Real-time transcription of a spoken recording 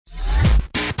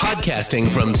Podcasting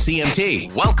from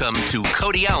CMT. Welcome to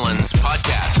Cody Allen's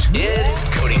podcast.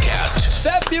 It's CodyCast.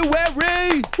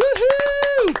 February!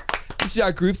 Woohoo! This is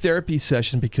our group therapy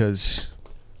session because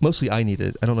mostly I need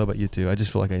it. I don't know about you two. I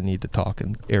just feel like I need to talk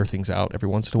and air things out every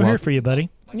once in a We're while. here for you, buddy.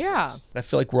 Yeah. I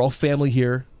feel like we're all family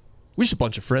here. We're just a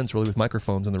bunch of friends, really, with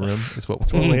microphones in the room. Is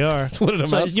what We are. That's what it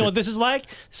So, amounts you know to. what this is like?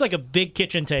 It's like a big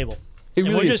kitchen table. It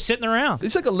And really we're is. just sitting around.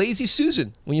 It's like a lazy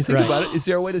Susan when you think Right. about it. Is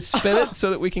there a way to spin it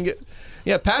so that we can get...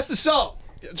 Yeah, pass the salt.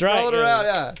 That's right, Roll it yeah. around,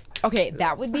 yeah. Okay,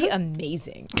 that would be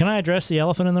amazing. Can I address the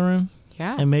elephant in the room?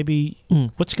 Yeah. And maybe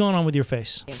what's going on with your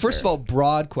face? First of all,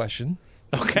 broad question.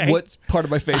 Okay. What part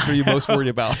of my face are you most worried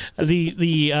about?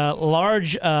 The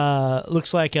large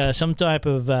looks like some type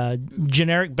of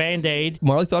generic Band-Aid.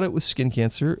 Marley thought it was skin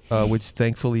cancer, which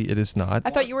thankfully it is not.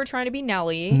 I thought you were trying to be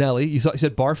Nelly. Nelly, you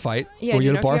said bar fight. Yeah, Were you do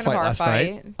in a you know bar if you're fight in a last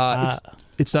bar night?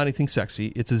 It's not anything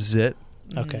sexy. It's a zit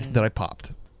Okay. that I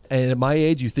popped. And at my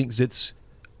age, you think zits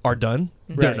are done.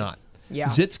 They're Right. not. Yeah.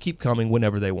 Zits keep coming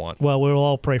whenever they want. Well, we'll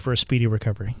all pray for a speedy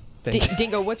recovery.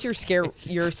 Dingo, what's your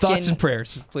Thoughts skin? and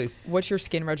prayers, please. What's your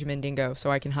skin regimen, Dingo?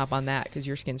 So I can hop on that because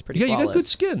your skin's pretty Yeah, you flawless. got good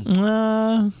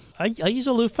skin. I use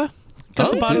a loofah.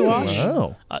 Got the body dude. wash.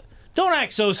 Wow. Don't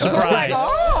act so surprised.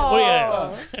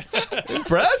 What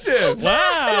Impressive.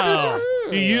 Wow.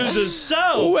 You use a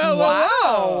soap. Well, Wow.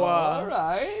 all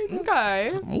right.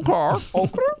 Okay. Okay.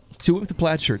 So we went with the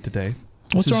plaid shirt today.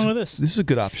 What's wrong with this? This is a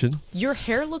good option. Your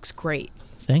hair looks great.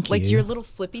 Thank you. Like your little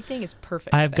flippy thing is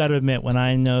perfect. I've got to admit, when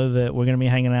I know that we're going to be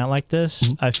hanging out like this,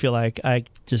 I feel like I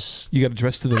You got to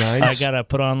dress to the nines. I got to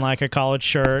put on like a collared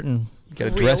shirt and You got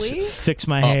to dress. Really? fix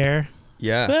my Up. hair.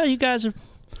 Yeah. Well, you guys are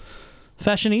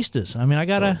fashionistas. I mean, I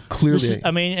got to. clearly.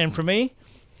 And for me,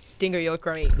 Dingo, you look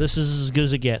great. this is as good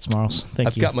as it gets, Marls. Thank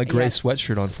I've you. got my gray Yes.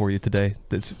 sweatshirt on for you today.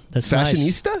 That's nice.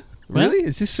 fashionista? Really?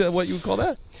 Is this what you would call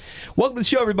that? Welcome to the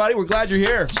show, everybody. We're glad you're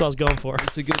here. That's what I was going for.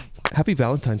 It's a good. Happy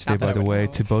Valentine's Day, Not that by I the would way,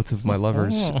 know. to both of my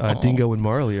lovers. Dingo and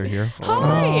Marley are here.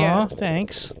 Hi. Aw,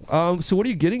 thanks. So what are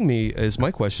you getting me is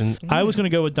my question. I was going to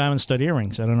go with diamond stud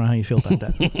earrings. I don't know how you feel about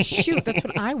that. Shoot, that's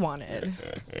what I wanted.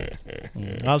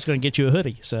 I was going to get you a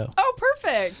hoodie. So Oh,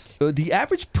 perfect. The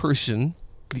average person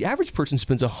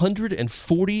spends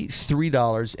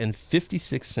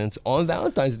 $143.56 on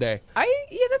Valentine's Day. Yeah,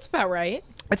 that's about right.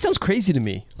 That sounds crazy to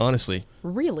me, honestly.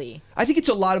 Really? I think it's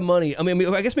a lot of money. I mean,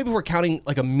 I guess maybe if we're counting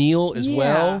like a meal as Yeah.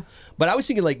 well. But I was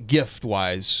thinking like gift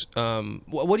wise.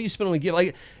 What do you spend on a gift?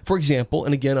 Like, for example,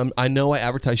 and again, I know I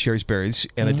advertise Sherry's Berries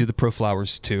and I do the Pro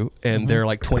Flowers too, and they're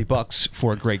like $20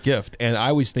 for a great gift. And I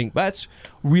always think that's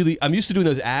really. I'm used to doing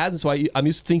those ads, so I'm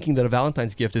used to thinking that a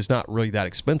Valentine's gift is not really that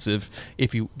expensive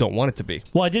if you don't want it to be.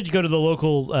 well, I did go to the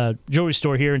local jewelry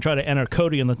store here and try to enter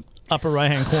Cody in the upper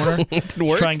right-hand corner to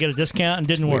work? try and get a discount, and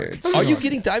didn't work. Are you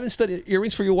getting diamond stud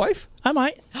earrings for your wife? I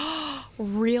might.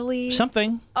 Really?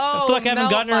 Something. I Oh, feel like I haven't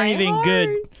melt gotten her my anything heart. good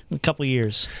in a couple of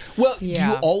years. Well, do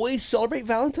Yeah. you always celebrate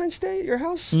Valentine's Day at your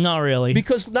house? Not really.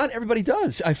 Because not everybody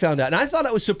does, I found out. And I thought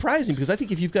that was surprising because I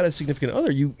think if you've got a significant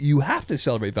other, you have to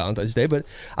celebrate Valentine's Day. But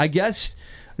I guess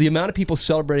the amount of people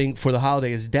celebrating for the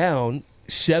holiday is down.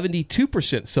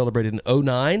 72% celebrated in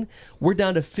 2009. We're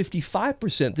down to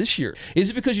 55% this year. Is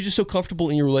it because you're just so comfortable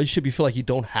in your relationship you feel like you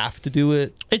don't have to do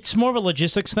it? It's more of a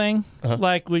logistics thing.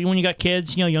 Like when you got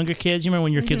kids, younger kids. You remember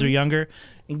when your kids were younger,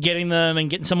 and getting them and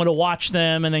getting someone to watch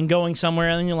them, and then going somewhere,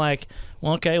 and then you're like,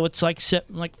 well, okay, what's like $50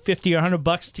 or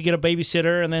 $100 to get a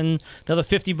babysitter, and then another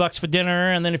 $50 for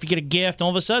dinner, and then if you get a gift, all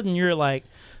of a sudden you're like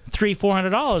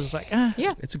 $300-400. It's like,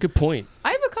 Yeah. It's a good point.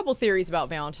 I have a couple theories about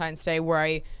Valentine's Day where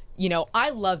I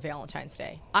love Valentine's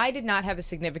Day. I did not have a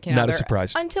significant Not a other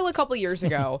surprise. until a couple years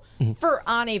ago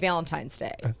on a Valentine's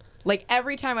Day. Like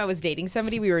every time I was dating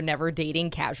somebody, we were never dating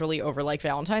casually over like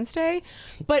Valentine's Day.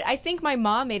 But I think my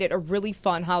mom made it a really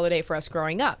fun holiday for us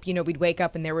growing up. We'd wake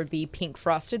up and there would be pink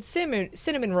frosted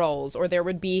cinnamon rolls, or there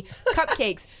would be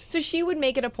cupcakes. So she would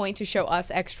make it a point to show us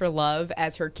extra love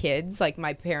as her kids. Like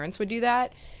my parents would do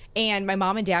that. And my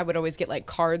mom and dad would always get like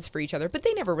cards for each other, but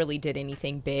they never really did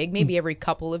anything big, maybe every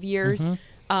couple of years.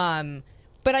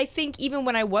 But I think even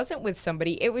when I wasn't with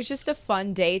somebody, it was just a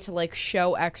fun day to like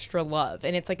show extra love.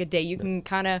 And it's like a day you can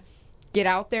kind of get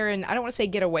out there and I don't want to say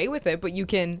get away with it, but you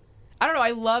can, I don't know.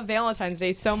 I love Valentine's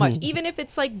Day so much, even if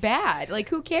it's like bad, like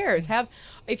who cares?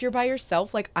 If you're by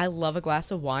yourself, like I love a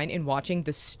glass of wine and watching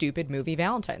the stupid movie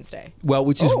Valentine's Day. Well,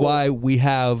 which is why we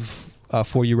have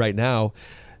for you right now,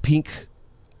 pink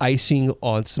icing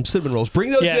on some cinnamon rolls.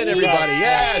 Bring those Yes. in, everybody. Yay!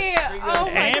 Yes. Oh my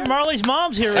And God. Marley's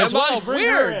mom's here as And well. Marley's Bring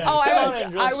weird. her in. Oh, Come on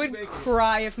in, I Jules. would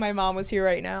cry if my mom was here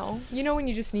right now. You know when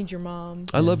you just need your mom.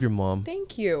 I love your mom.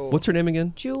 Thank you. What's her name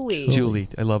again? Julie? Julie.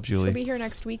 I love She'll be Julie. here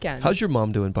next weekend. How's your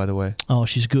mom doing, by the way? Oh,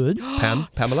 she's good.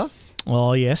 Pamela?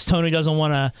 Well, yes. Tony doesn't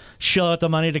want to shell out the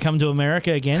money to come to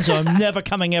America again, so I'm never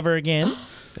coming ever again.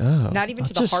 Not even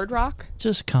to the just- Hard Rock?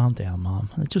 Just calm down, Mom.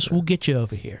 We'll get you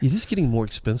over here. It is getting more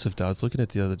expensive, though. I was looking at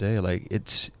the other day. Like,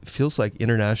 it feels like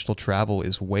international travel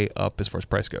is way up as far as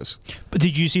price goes. But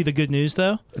did you see the good news,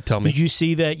 though? Tell me. Did you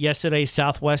see that yesterday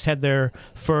Southwest had their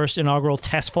first inaugural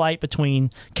test flight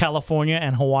between California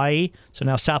and Hawaii? So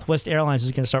now Southwest Airlines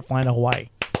is going to start flying to Hawaii.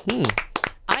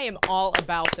 I am all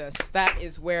about this. That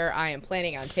is where I am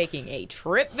planning on taking a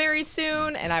trip very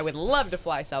soon, and I would love to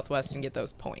fly Southwest and get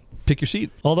those points. Pick your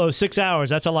seat. Although 6 hours,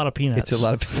 that's a lot of peanuts. It's a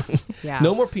lot of. Yeah.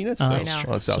 No more peanuts, though, that's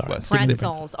true. on Southwest.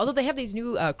 Pretzels. Although they have these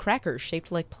new crackers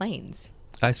shaped like planes.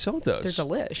 I saw those. They're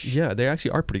delish. Yeah, they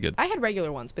actually are pretty good. I had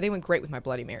regular ones, but they went great with my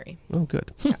Bloody Mary. Oh,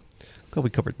 good. Glad we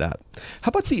covered that. How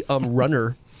about the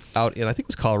runner out in, I think it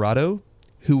was Colorado,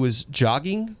 who was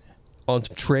jogging on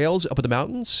some trails up in the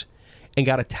mountains and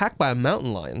got attacked by a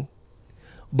mountain lion,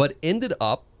 but ended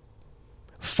up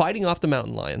fighting off the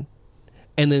mountain lion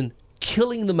and then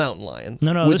killing the mountain lion.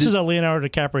 No, with this is a Leonardo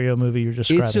DiCaprio movie you're It's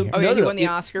describing. a- Oh, yeah, No, he no, won the it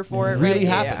Oscar for it, really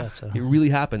right? happened. That's It really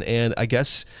happened. And I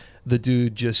guess the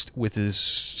dude just, with his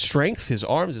strength, his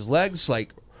arms, his legs,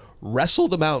 like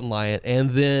wrestled the mountain lion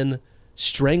and then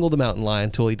strangled the mountain lion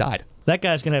until he died. That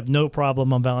guy's going to have no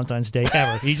problem on Valentine's Day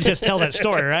ever. You just tell that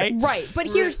story, right? Right, but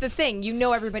here's the thing. You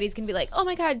know everybody's going to be like, oh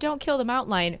my God, don't kill the mountain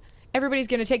lion. Everybody's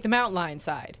going to take the mountain lion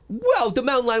side. Well, the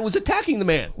mountain lion was attacking the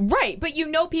man. Right, but you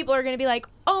know people are going to be like,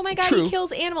 oh my God, True. he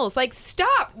kills animals. Like,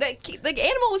 stop. The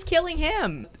animal was killing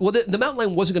him. Well, the mountain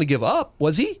lion wasn't going to give up,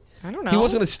 was he? I don't know. He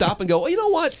wasn't going to stop and go, oh, you know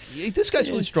what? This guy's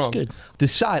really it's strong. good.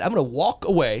 Decide, I'm going to walk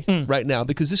away right now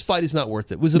because this fight is not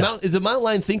worth it. Does the mountain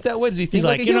lion think that way? Does he think He's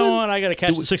like, a you know human? what? I got to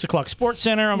catch the 6 o'clock Sports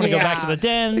Center. I'm going to go back to the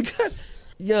den.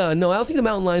 Yeah, no, I don't think the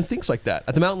mountain lion thinks like that.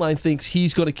 The mountain lion thinks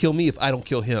he's going to kill me if I don't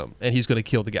kill him, and he's going to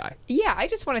kill the guy. Yeah, I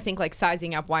just want to think like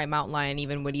sizing up why a mountain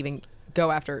lion would even go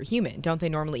after a human. Don't they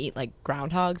normally eat like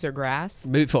groundhogs or grass?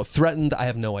 Maybe it felt threatened. I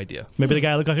have no idea. Maybe the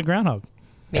guy looked like a groundhog.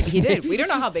 Maybe he did. We don't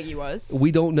know how big he was. We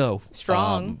don't know.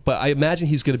 Strong. But I imagine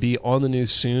he's going to be on the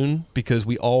news soon because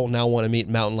we all now want to meet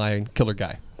mountain lion killer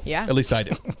guy. Yeah. At least I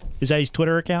do. Is that his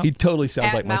Twitter account? He totally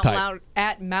sounds like my type.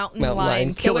 At Mountain Mountain Lion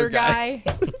Lion Killer Killer Guy.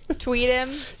 Tweet him.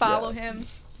 Follow him.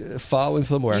 Follow him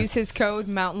somewhere. Use his code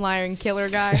Mountain Lion Killer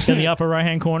Guy. In the upper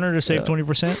right-hand corner to save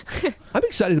 20%. I'm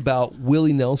excited about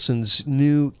Willie Nelson's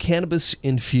new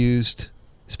cannabis-infused,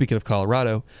 speaking of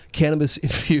Colorado,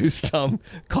 cannabis-infused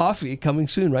coffee coming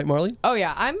soon, right, Marley? Oh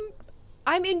yeah,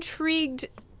 I'm intrigued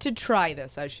to try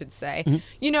this, I should say. Mm-hmm.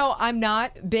 You know, I'm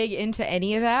not big into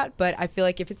any of that, but I feel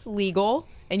like if it's legal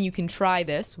and you can try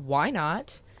this, why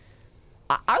not?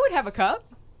 I would have a cup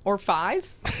or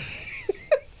 5.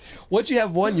 Once you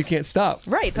have one, you can't stop.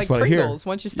 Right, it's That's like what I hear. Pringles.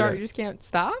 Once you start, Yeah. you just can't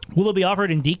stop. Will it be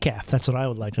offered in decaf? That's what I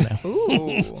would like to know.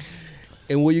 Ooh.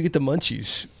 And will you get the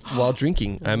munchies while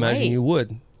drinking? I imagine Right. you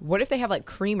would. What if they have like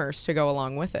creamers to go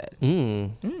along with it?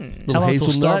 Little How long till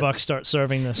hazelnut, Starbucks start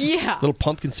serving this? Yeah. little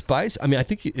pumpkin spice. I mean, I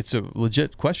think it's a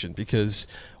legit question because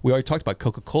we already talked about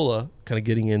Coca-Cola kind of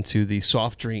getting into the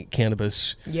soft drink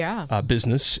cannabis Yeah.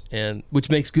 business, and which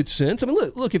makes good sense. I mean,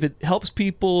 look, if it helps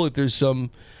people, if there's some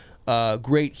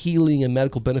great healing and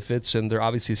medical benefits, and there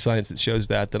obviously is science that shows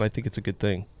that, then I think it's a good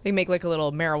thing. They make like a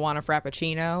little marijuana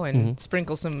frappuccino and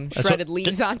sprinkle some what- shredded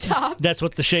leaves on top. That's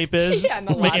what the shape is? Yeah, and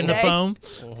the Making the latte. foam?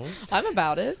 I'm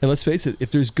about it. And let's face it,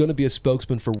 if there's going to be a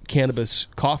spokesman for cannabis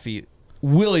coffee,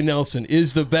 Willie Nelson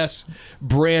is the best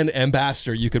brand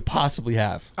ambassador you could possibly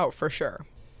have. Oh, for sure.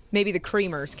 Maybe the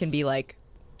creamers can be like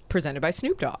presented by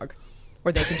Snoop Dogg.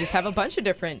 Or they can just have a bunch of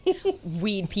different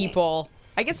weed people.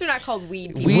 I guess they're not called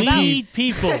weed people. Weed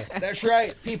people. That's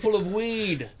right, people of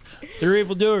weed. They're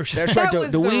evildoers. That's That right,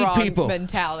 was the the weed wrong people.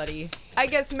 mentality. I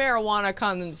guess marijuana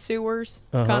connoisseurs.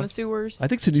 Connoisseurs. I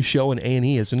think it's a new show on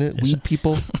A&E, isn't it? Weed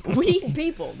People. Weed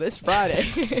people this Friday.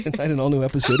 Tonight, an all-new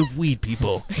episode of Weed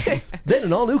People. Then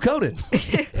an all-new Conan.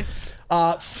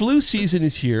 Flu season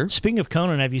is here. Speaking of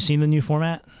Conan, have you seen the new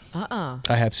format? I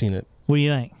have seen it. What do you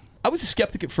think? I was a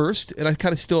skeptic at first, and I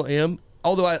kind of still am.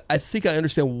 Although I think I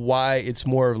understand why it's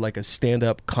more of like a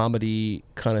stand-up comedy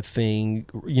kind of thing.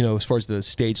 You know, as far as the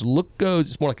stage look goes,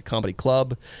 it's more like a comedy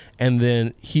club. And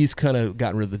then he's kind of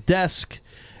gotten rid of the desk,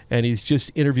 and he's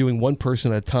just interviewing one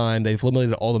person at a time. They've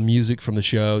eliminated all the music from the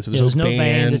show, so There's no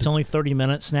band. It's only 30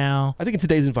 minutes now. I think in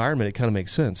today's environment, it kind of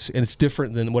makes sense, and it's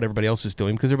different than what everybody else is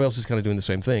doing because everybody else is kind of doing the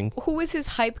same thing. Who was his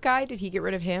hype guy? Did he get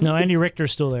rid of him? No, Andy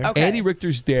Richter's still there. Okay. Andy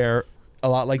Richter's there. A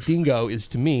lot like Dingo is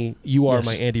to me. You are Yes.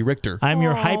 my Andy Richter. I'm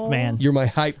your hype man. You're my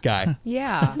hype guy.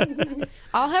 Yeah.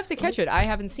 I'll have to catch it. I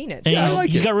haven't seen it. And so-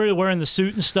 he's got really wearing the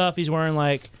suit and stuff. He's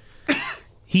wearing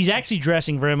he's actually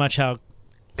dressing very much how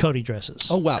Cody dresses.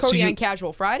 Oh wow! Cody so on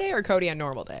Casual Friday or Cody on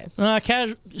Normal Day?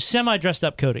 Semi-dressed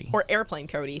up Cody. Or Airplane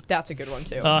Cody. That's a good one,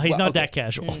 too. He's not okay. that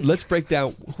casual. let's break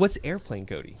down what's Airplane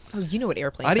Cody. Oh, you know what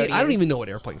Airplane I Cody don't is. even know what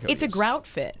Airplane Cody It's is. a grout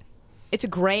fit. It's a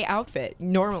gray outfit,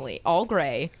 normally. All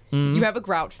gray. Mm-hmm. You have a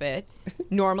grout fit.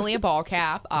 Normally a ball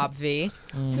cap, obvi.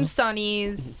 Some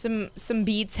sunnies, some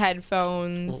Beats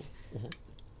headphones,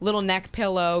 little neck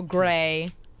pillow,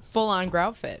 gray. Full-on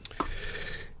grout fit.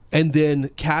 And then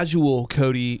Casual's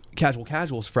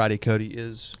Friday Cody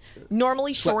is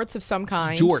Normally shorts of some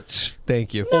kind. jorts.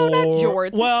 Thank you. No, not Or-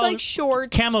 jorts. well, it's like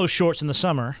shorts. Camo shorts in the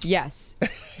summer. Yes.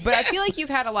 But I feel like you've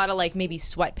had a lot of maybe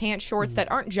sweatpants shorts that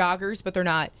aren't joggers, but they're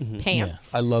not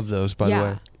pants. I love those, by the Yeah.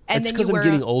 way. And it's then because you I'm wear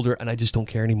getting a- older and I just don't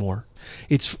care anymore.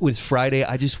 It's Friday.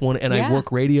 I just want, and I Yeah.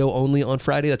 work radio only on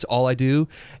Friday. That's all I do,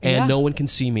 and Yeah. no one can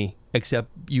see me except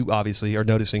you. Obviously, are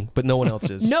noticing, but no one else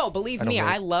is. No, believe me, really-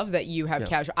 I love that you have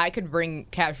casual. I could bring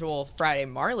casual Friday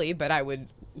Marley, but I would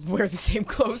wear the same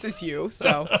clothes as you.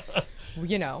 So,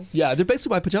 Yeah, they're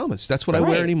basically my pajamas. That's what I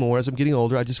wear Right. anymore. As I'm getting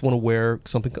older, I just want to wear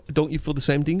something. Don't you feel the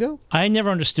same, Dingo? I never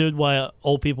understood why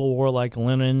old people wore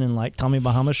linen and Tommy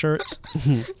Bahama shirts.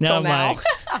 now I'm now.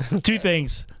 like, two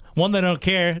things. One, they don't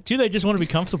care. Two, they just want to be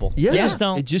comfortable. Yeah, They just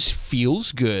don't. It just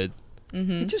feels good.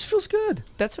 It just feels good.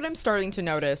 That's what I'm starting to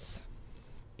notice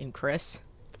in Chris.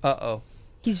 Uh-oh.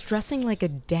 He's dressing like a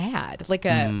dad, like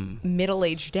a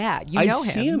middle-aged dad. You know I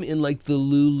see him in the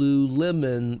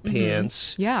Lululemon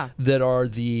pants. Yeah. That are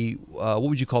the what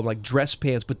would you call them? Like dress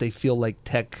pants, but they feel like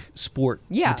tech sport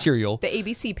Yeah. material. The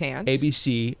ABC pants.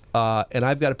 ABC, and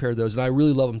I've got a pair of those, and I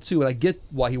really love them too. And I get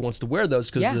why he wants to wear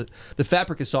those because Yeah. the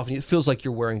fabric is soft, and it feels like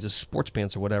you're wearing just sports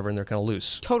pants or whatever, and they're kind of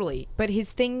loose. Totally. But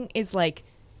his thing is like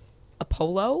a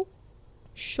polo,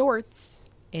 shorts,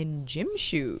 and gym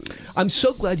shoes. I'm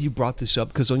so glad you brought this up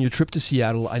because on your trip to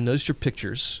Seattle, I noticed your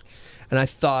pictures, and I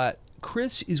thought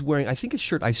Chris is wearing, I think, a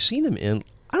shirt I've seen him in,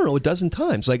 I don't know, a dozen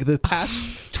times. Like the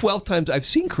past 12 times I've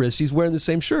seen Chris, he's wearing the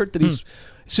same shirt that he's.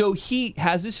 So he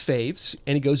has his faves,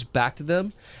 and he goes back to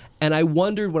them. And I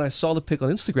wondered when I saw the pic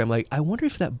on Instagram, I wonder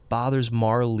if that bothers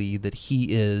Marley that he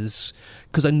is,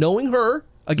 because I'm knowing her,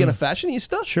 again, a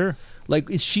fashionista. Sure.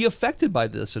 Is she affected by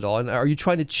this at all? And are you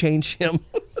trying to change him?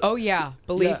 Oh, yeah.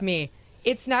 Believe Yeah. me.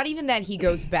 It's not even that he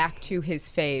goes back to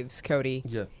his faves, Cody.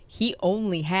 Yeah. He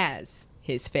only has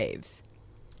his faves.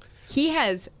 He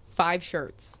has 5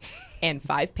 shirts and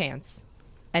 5 pants,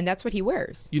 and that's what he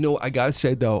wears. You know, I got to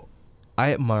say, though,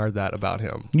 I admire that about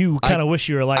him. You kind of wish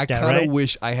you were like I that, kind of right?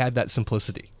 wish I had that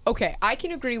simplicity. Okay, I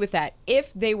can agree with that.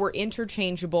 If they were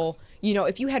interchangeable,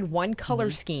 if you had one color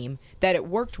Mm-hmm. scheme that it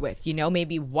worked with,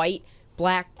 maybe white,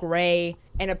 black, gray,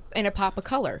 and a pop of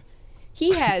color.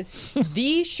 He has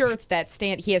these shirts that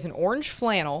stand. He has an orange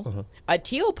flannel, a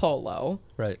teal polo,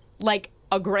 Right. like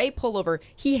a gray pullover.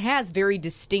 He has very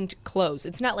distinct clothes.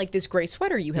 It's not like this gray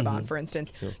sweater you have on, for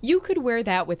instance. You could wear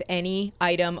that with any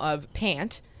item of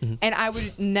pant, and I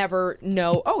would never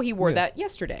know, oh, he wore that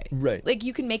yesterday. Right. Like,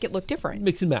 you can make it look different.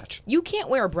 Mix and match. You can't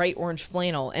wear a bright orange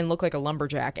flannel and look like a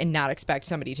lumberjack and not expect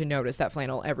somebody to notice that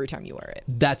flannel every time you wear it.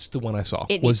 That's the one I saw.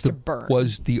 It was needs the to burn.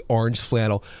 Was the orange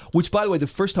flannel, which, by the way, the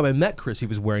first time I met Chris, he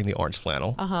was wearing the orange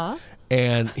flannel.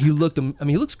 And he looked. I mean,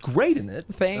 he looks great in it.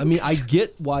 Thanks. I mean, I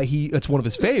get why that's one of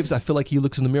his faves. I feel like he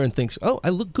looks in the mirror and thinks, "Oh, I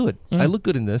look good. I look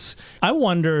good in this." I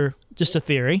wonder, just a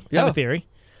theory, I have Yeah. a theory,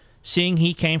 seeing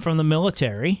he came from the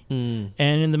military, and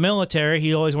in the military,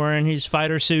 he's always wearing his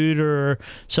fighter suit or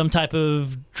some type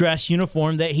of dress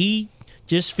uniform that he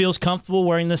just feels comfortable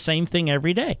wearing the same thing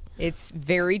every day. It's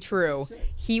very true.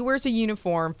 He wears a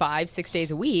uniform 5-6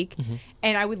 days a week,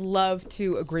 and I would love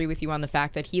to agree with you on the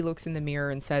fact that he looks in the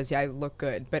mirror and says, yeah, I look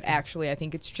good. But actually, I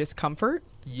think it's just comfort.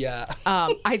 Yeah.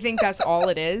 I think that's all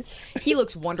it is. He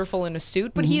looks wonderful in a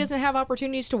suit, but he doesn't have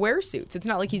opportunities to wear suits. It's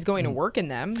not like he's going to work in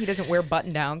them. He doesn't wear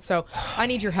button-downs. So I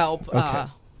need your help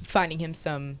finding him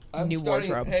some new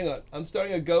wardrobe. Hang on. I'm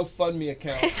starting a GoFundMe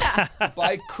account.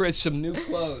 Buy Chris some new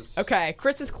clothes. Okay,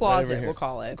 Chris's over closet, here. we'll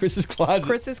call it. Chris's closet.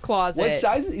 Chris's closet. What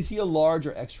size is he? A large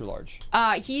or extra large?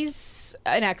 He's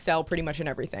an XL pretty much in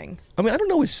everything. I mean, I don't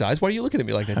know his size. Why are you looking at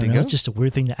me like that, I don't Dingo? know, it's just a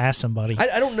weird thing to ask somebody.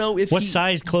 I don't know if What he,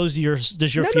 size clothes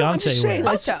does your No, I'm fiance just saying,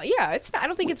 wear? like, So, yeah, it's not, I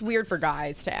don't think it's weird for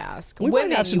guys to ask. we Women,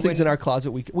 might have some you things in wouldn't- our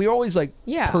closet. We're always like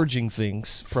Yeah. purging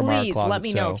things from our Please closet. let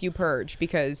me know so- if you purge,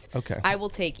 because Okay. I will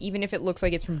take, even if it looks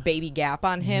like it's from Baby Gap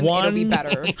on him, it'll be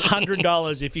better.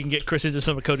 $100 if you can get Chris into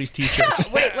some of Cody's t-shirts.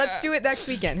 Wait, let's do it next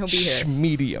weekend. He'll be here.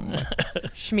 medium.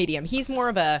 Schmedium. He's more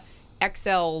of a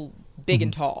XL big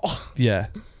and tall. Yeah,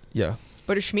 yeah.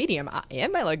 But a schmedium,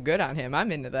 it might look good on him.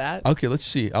 I'm into that. Okay, let's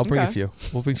see. I'll bring a Okay. few.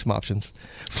 We'll bring some options.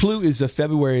 Flu is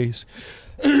February's.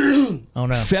 Oh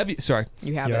no. Sorry.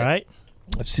 You have You it. all right?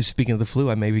 Speaking of the flu,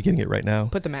 I may be getting it right now.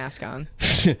 Put the mask on.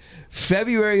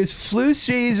 February is flu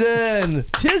season.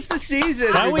 'Tis the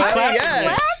season. Why are we everybody. clapping?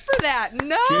 Yes. Clap for that. 'Tis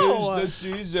No. the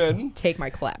season. Take my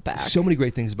clap back. So many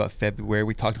great things about February.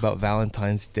 We talked about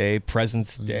Valentine's Day,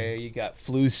 President's Day. You got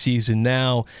flu season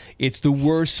now. It's the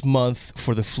worst month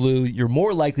for the flu. You're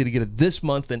more likely to get it this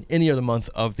month than any other month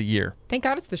of the year. Thank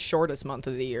God it's the shortest month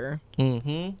of the year.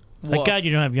 Thank God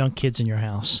you don't have young kids in your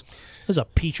house. Those are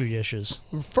petri dishes.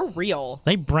 For real.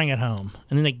 They bring it home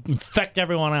and then they infect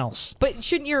everyone else. But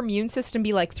shouldn't your immune system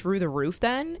be like through the roof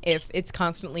then, if it's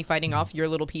constantly fighting off your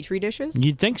little petri dishes?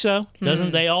 You'd think so.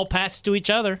 Doesn't they all pass to each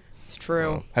other? It's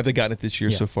true. Have they gotten it this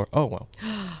year Yeah. so far? Oh, well.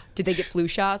 Did they get flu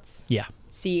shots? Yeah.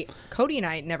 See, Cody and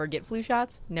I never get flu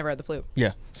shots. Never had the flu.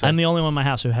 Yeah. So, I'm the only one in my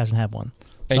house who hasn't had one.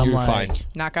 and I'm you're like, fine.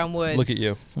 Knock on wood. Look at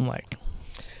you. I'm like,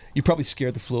 You probably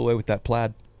scared the flu away with that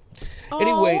plaid. oh,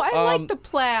 anyway, I like the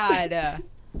plaid.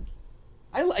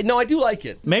 No, I do like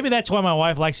it. maybe that's why my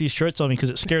wife likes these shirts on me because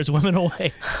it scares women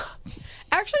away.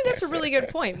 Actually, that's a really good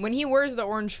point. When he wears the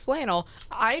orange flannel,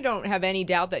 I don't have any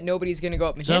doubt that nobody's going to go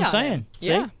up and That's hit what I'm on saying. him. See?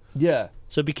 Yeah, Yeah.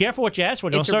 So be careful what you ask for.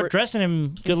 Don't It's a start re- dressing him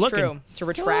good it's looking. true. It's a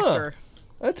retractor.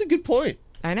 That's a good point.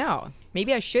 I know.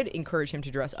 Maybe I should encourage him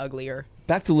to dress uglier.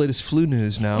 Back to the latest flu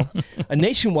news now.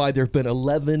 Nationwide, there have been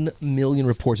 11 million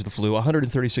reports of the flu.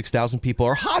 136,000 people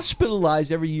are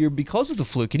hospitalized every year because of the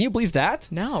flu. Can you believe that?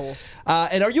 No.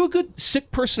 And are you a good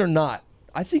sick person or not?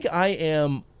 I think I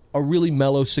am a really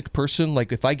mellow sick person.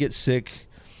 Like, if I get sick,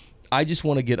 I just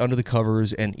want to get under the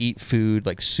covers and eat food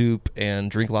like soup and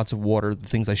drink lots of water, the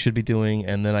things I should be doing,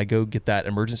 and then I go get that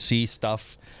emergency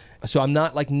stuff. So I'm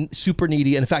not like super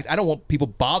needy. And in fact, I don't want people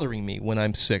bothering me when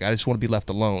I'm sick. I just want to be left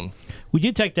alone. We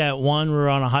did take that one. We were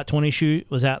on a Hot 20 shoot.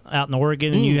 Was out in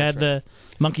Oregon, and you had the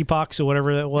monkeypox or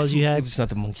whatever that was you It had. was not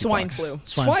the monkey Swine pox. flu.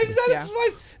 Swine? Is that Yeah.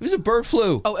 it was a bird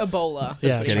flu. Oh, Ebola. Yeah.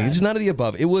 That's what Kidding. he It was said. none of the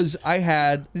above. It was, I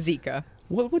had, Zika.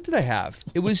 what did I have?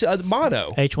 It was mono.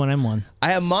 H1N1.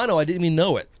 I had mono. I didn't even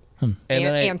know it. And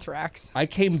then Anthrax. I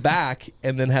came back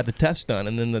and then had the test done,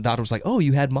 and then the doctor was like, "Oh,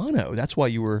 you had mono. That's why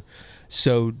you were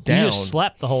so down." You just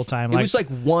slept the whole time. It was like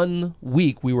 1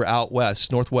 week we were out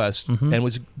west, northwest, and it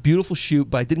was a beautiful shoot,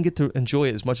 but I didn't get to enjoy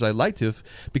it as much as I'd like to have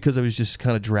because I was just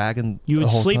kind of dragging. you would the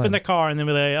whole sleep time. in the car, and then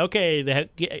be like, okay,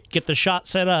 get the shot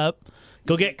set up.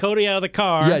 Go get Cody out of the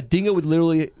car. Yeah, Dingo would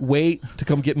literally wait to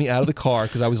come get me out of the car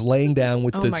because I was laying down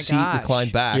with Oh the my seat gosh.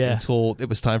 reclined back Yeah. until it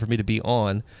was time for me to be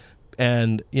on.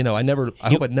 And I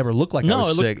hope I'd never looked like No, I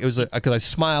was it looked- sick. It was because I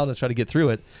smiled and tried to get through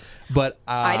it. But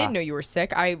I didn't know you were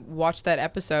sick. I watched that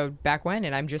episode back when,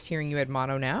 and I'm just hearing you had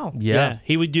mono now. Yeah.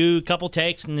 He would do a couple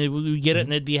takes, and we would get it,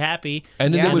 and they'd be happy.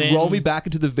 And then Yeah. they would And roll then- me back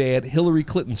into the van, Hillary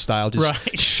Clinton style, just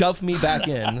Right. shove me back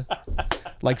in,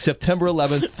 like September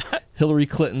 11th, Hillary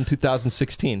Clinton,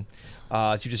 2016.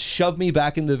 So you just shove me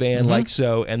back in the van like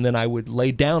so, and then I would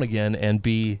lay down again and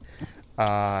be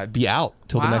out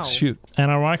till the next Wow. shoot.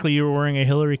 And ironically, you were wearing a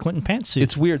Hillary Clinton pantsuit.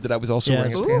 It's weird that I was also Yeah,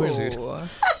 wearing a it's pantsuit. Ooh.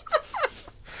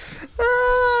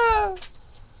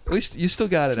 At least you still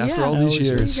got it after Yeah. all these There you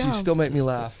years. go. You still make me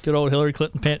laugh. Good old Hillary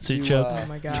Clinton pantsuit You, joke. Oh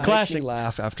my god. It's Make classic. me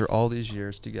laugh after all these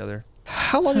years together.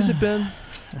 How long has it been?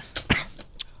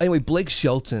 Anyway, Blake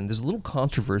Shelton. There's a little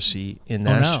controversy in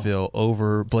Oh, no. Nashville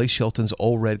over Blake Shelton's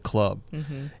Old Red Club.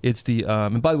 It's the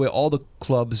and by the way, all the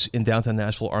clubs in downtown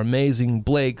Nashville are amazing.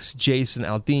 Blake's, Jason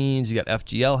Aldean's. You got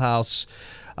FGL House,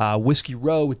 Whiskey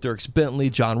Row with Dierks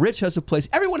Bentley. John Rich has a place.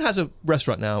 Everyone has a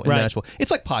restaurant now in Right. Nashville. It's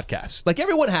like podcasts. Like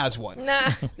everyone has one.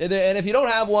 Nah. And if you don't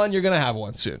have one, you're gonna have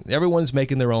one soon. Everyone's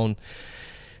making their own.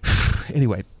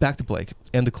 Anyway, back to Blake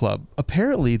and the club.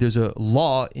 Apparently, there's a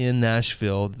law in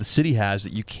Nashville that the city has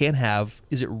that you can't have.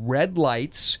 Is it red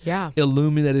lights? Yeah.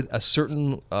 Illuminated a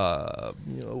certain, a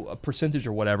percentage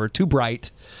or whatever, too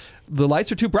bright. The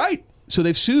lights are too bright, so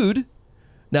they've sued.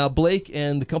 Now Blake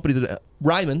and the company that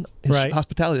Ryman, his Right.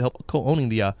 hospitality, co-owning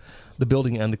the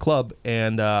building and the club,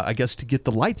 and I guess to get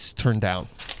the lights turned down.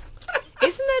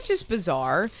 that just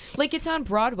bizarre? Like, it's on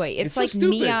Broadway. It's so like stupid.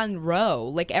 Neon Row.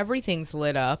 Like, everything's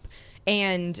lit up.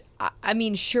 And I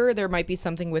mean, sure, there might be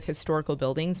something with historical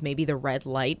buildings. Maybe the red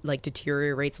light like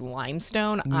deteriorates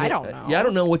limestone. I don't know. Yeah, I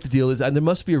don't know what the deal is. And there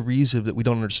must be a reason that we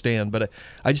don't understand. But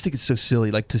I just think it's so silly,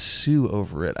 like to sue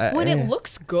over it. When it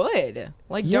looks good,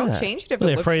 like don't Yeah. change it if Are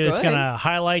they it looks afraid good. it's going to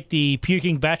highlight the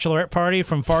puking bachelorette party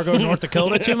from Fargo, North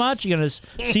Dakota too much? You going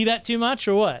to see that too much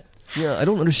or what? Yeah, I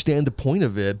don't understand the point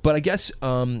of it, but I guess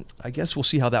we'll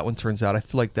see how that one turns out. I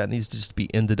feel like that needs to just be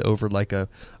ended over like a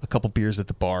couple beers at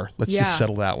the bar. Let's just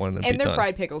settle that one and be they're done.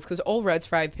 fried pickles because Old Red's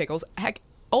fried pickles. Heck,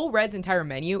 Old Red's entire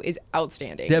menu is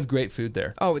outstanding. They have great food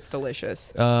there. Oh, it's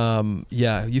delicious.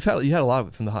 Yeah, you had a lot of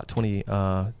it from the Hot 20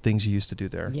 things you used to do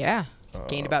there. Yeah,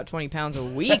 gained about 20 pounds a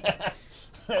week.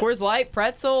 Coors Light,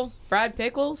 pretzel, fried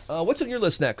pickles. What's on your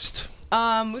list next?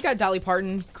 We got Dolly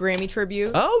Parton Grammy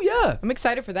tribute. Oh yeah, I'm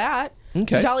excited for that.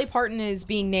 Okay. So Dolly Parton is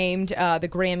being named the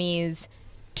Grammys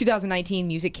 2019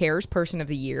 Music Cares Person of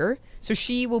the Year. So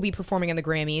she will be performing on the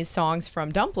Grammys songs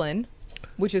from Dumplin',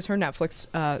 which is her Netflix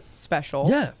special.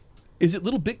 yeah. Is it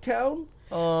Little Big Town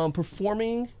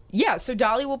performing? Yeah, so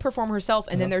Dolly will perform herself,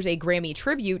 and then there's a Grammy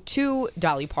tribute to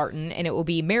Dolly Parton, and it will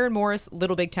be Maren Morris,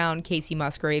 Little Big Town, Casey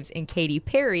Musgraves, and Katy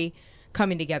Perry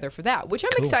coming together for that, which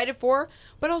I'm excited for.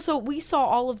 But also, we saw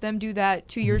all of them do that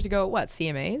 2 years ago at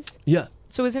CMAs. Yeah.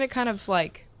 So isn't it kind of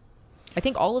like, I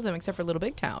think all of them except for Little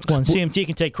Big Town. Well, and CMT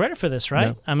can take credit for this, right?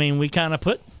 No. I mean, we kind of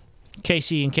put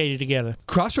Casey and Katie together.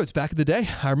 Crossroads back in the day,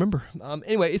 I remember.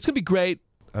 Anyway, it's gonna be great.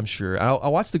 I'm sure.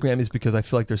 I'll watch the Grammys because I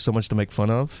feel like there's so much to make fun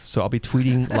of. So I'll be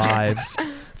tweeting live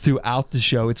throughout the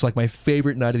show. It's like my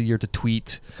favorite night of the year to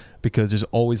tweet because there's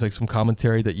always like some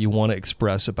commentary that you want to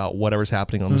express about whatever's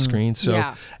happening on the screen. So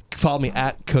Yeah. follow me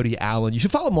at Cody Allen. You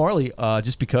should follow Marley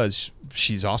just because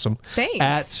she's awesome. Thanks.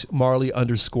 At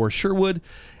Marley_Sherwood.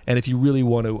 And if you really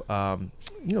want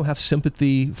to, have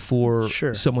sympathy for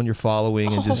Sure. someone you're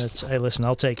following, and just Hey, listen,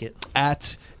 I'll take it.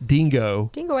 at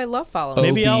Dingo. Dingo, I love following.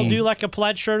 Maybe I'll OB. do like a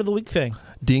plaid shirt of the week thing.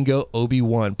 Dingo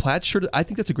Obi-Wan. Plaid shirt. I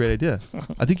think that's a great idea.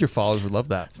 I think your followers would love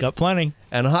that. Got plenty.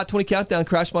 And a Hot 20 Countdown,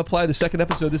 Crash My Play, the second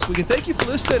episode this week. And thank you for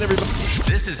listening, everybody.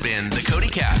 This has been the Cody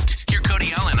Cast. Hear Cody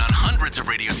Allen on hundreds of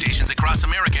radio stations across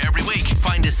America every week.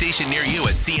 Find a station near you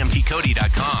at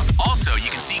cmtcody.com. Also, you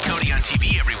can see Cody on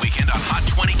TV every weekend on Hot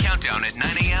 20 Countdown at 9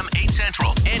 a.m., 8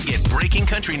 Central. And get breaking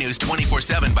country news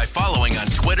 24/7 by following on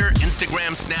Twitter,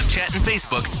 Instagram, Snapchat, and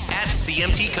Facebook at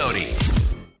CMT Cody.